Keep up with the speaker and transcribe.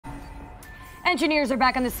Engineers are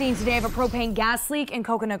back on the scene today of a propane gas leak in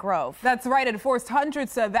Coconut Grove. That's right. It forced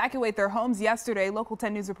hundreds to evacuate their homes yesterday. Local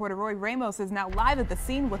 10 News reporter Roy Ramos is now live at the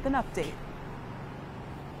scene with an update.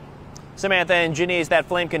 Samantha and Janice, that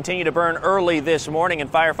flame continued to burn early this morning,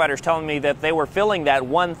 and firefighters telling me that they were filling that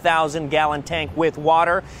 1,000-gallon tank with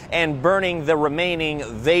water and burning the remaining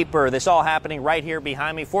vapor. This all happening right here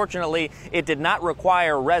behind me. Fortunately, it did not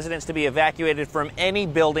require residents to be evacuated from any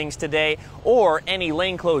buildings today or any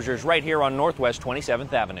lane closures right here on Northwest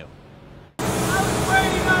 27th Avenue.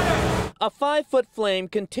 A 5-foot flame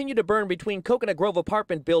continued to burn between Coconut Grove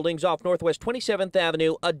apartment buildings off Northwest 27th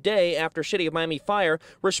Avenue a day after City of Miami Fire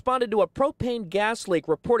responded to a propane gas leak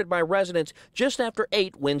reported by residents just after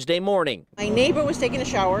 8 Wednesday morning. My neighbor was taking a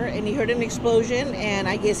shower and he heard an explosion, and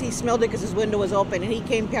I guess he smelled it because his window was open, and he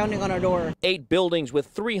came pounding on our door. 8 buildings with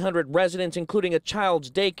 300 residents, including a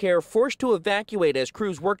child's daycare, forced to evacuate as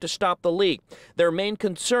crews worked to stop the leak. Their main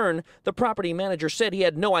concern, the property manager said he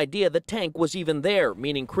had no idea the tank was even there,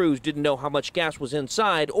 meaning crews didn't know how much gas was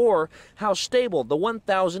inside or how stable the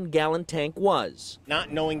 1,000-gallon tank was.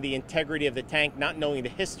 Not knowing the integrity of the tank, not knowing the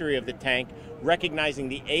history of the tank, recognizing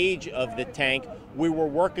the age of the tank, we were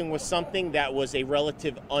working with something that was a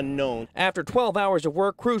relative unknown. After 12 hours of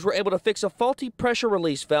work, crews were able to fix a faulty pressure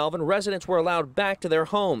release valve and residents were allowed back to their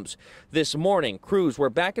homes. This morning, crews were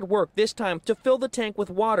back at work, this time to fill the tank with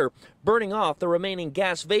water, burning off the remaining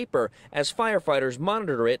gas vapor as firefighters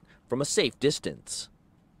monitor it from a safe distance.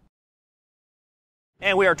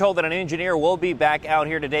 And we are told that an engineer will be back out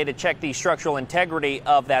here today to check the structural integrity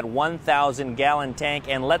of that 1,000-gallon tank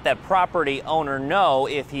and let that property owner know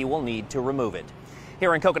if he will need to remove it.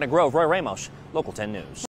 Here in Coconut Grove, Roy Ramos, Local 10 News.